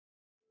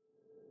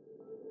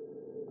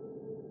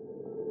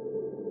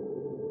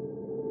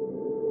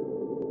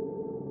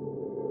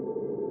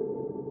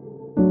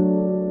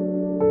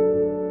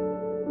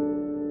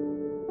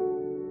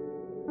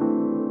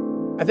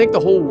think the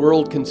whole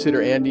world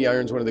consider Andy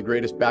Irons one of the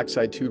greatest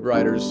backside tube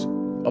riders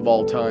of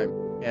all time.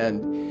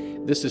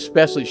 And this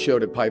especially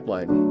showed at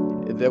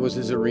Pipeline. That was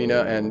his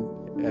arena,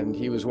 and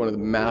he was one of the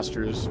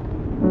masters.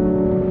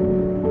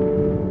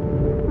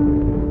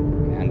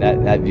 And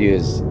that view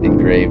is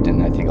engraved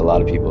in, I think, a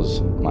lot of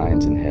people's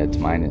minds and heads.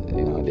 Mine,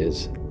 it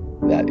is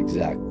that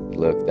exact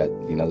look that,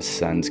 the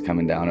sun's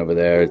coming down over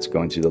there, it's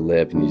going through the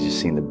lip, and you're just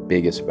seeing the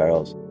biggest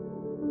barrels.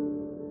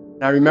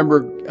 I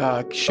remember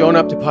showing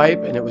up to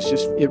Pipe, and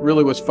it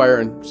really was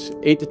firing.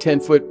 8 to 10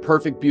 foot,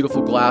 perfect,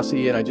 beautiful,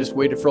 glassy, and I just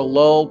waited for a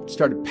lull,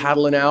 started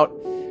paddling out,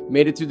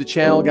 made it through the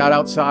channel, got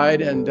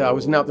outside, and I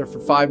wasn't out there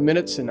for 5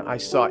 minutes, and I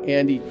saw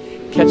Andy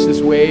catch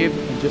this wave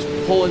and just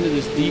pull into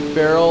this deep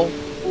barrel,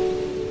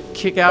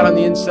 kick out on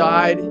the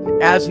inside.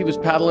 As he was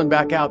paddling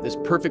back out, this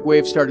perfect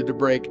wave started to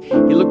break. He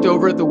looked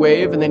over at the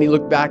wave, and then he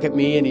looked back at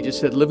me, and he just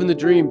said, "Living the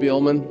dream,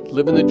 Biellmann,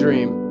 living the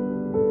dream."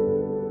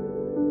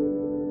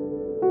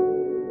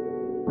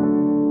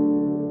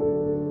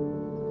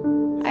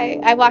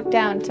 I walked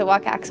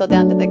Axel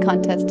down to the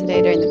contest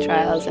today during the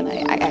trials, and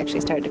I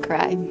actually started to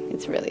cry.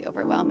 It's really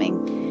overwhelming.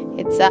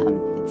 It's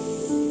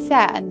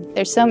sad.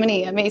 There's so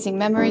many amazing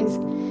memories,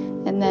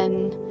 and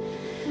then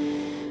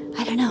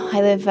I don't know.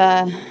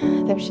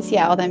 There's just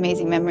all the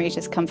amazing memories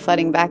just come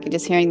flooding back, and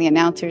just hearing the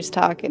announcers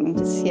talk, and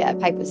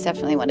Pipe was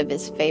definitely one of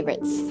his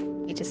favorites.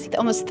 He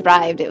almost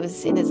thrived. It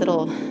was in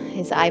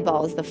his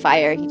eyeballs, the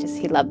fire.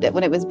 He loved it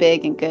when it was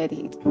big and good.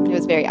 It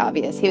was very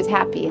obvious. He was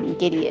happy and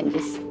giddy and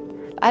just.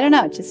 I don't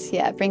know,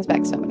 it brings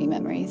back so many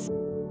memories.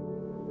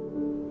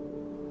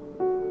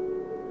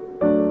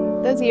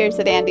 Those years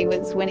that Andy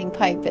was winning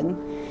Pipe and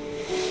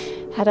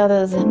had all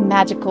those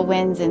magical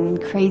winds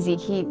and crazy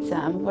heats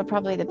were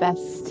probably the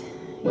best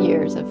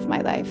years of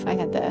my life.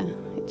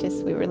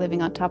 We were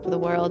living on top of the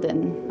world,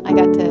 and I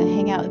got to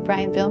hang out with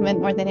Brian Biellmann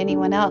more than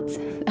anyone else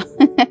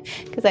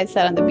because I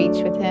sat on the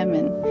beach with him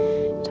and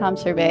Tom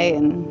Servais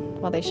and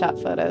while they shot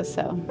photos,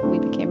 so we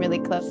became really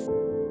close.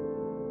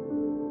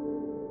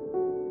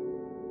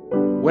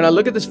 When I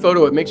look at this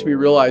photo, it makes me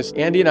realize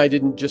Andy and I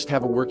didn't just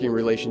have a working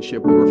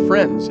relationship, we were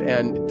friends,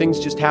 and things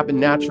just happened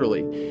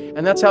naturally.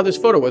 And that's how this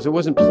photo was. It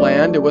wasn't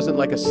planned. It wasn't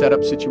like a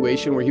setup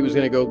situation where he was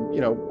going to go,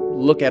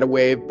 look at a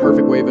wave,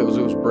 perfect wave as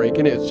it was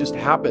breaking. It just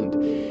happened.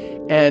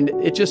 And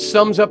it just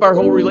sums up our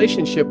whole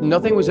relationship.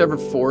 Nothing was ever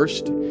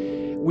forced.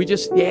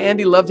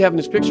 Andy loved having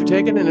his picture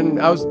taken, and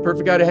I was the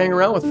perfect guy to hang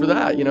around with for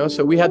that,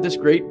 So we had this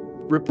great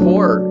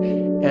rapport,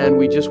 and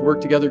we just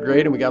worked together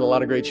great, and we got a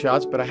lot of great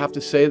shots. But I have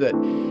to say that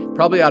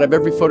probably out of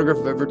every photograph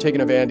I've ever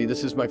taken of Andy,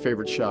 this is my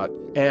favorite shot.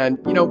 And,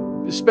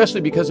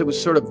 especially because it was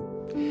sort of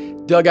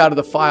dug out of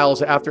the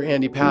files after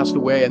Andy passed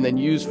away and then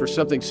used for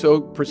something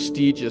so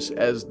prestigious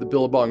as the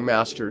Billabong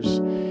Masters.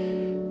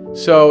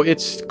 So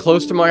it's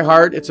close to my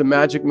heart. It's a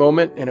magic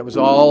moment, and it was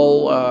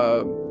all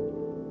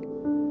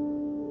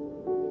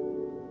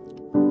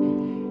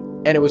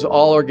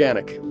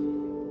organic.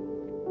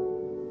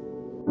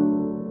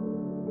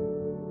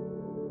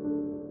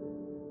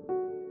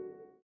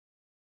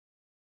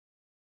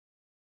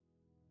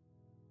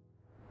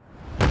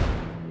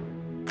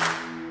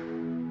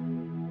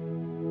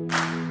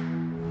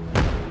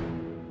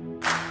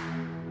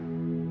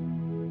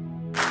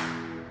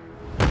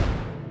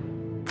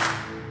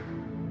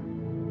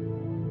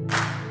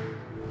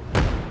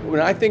 When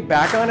I think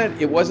back on it,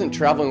 it wasn't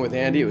traveling with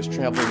Andy, it was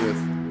traveling with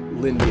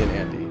Lindy and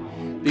Andy.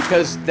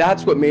 Because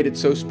that's what made it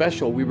so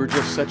special. We were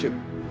just such a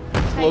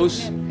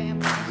close,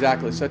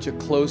 such a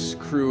close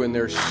crew, and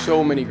there's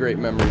so many great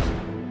memories.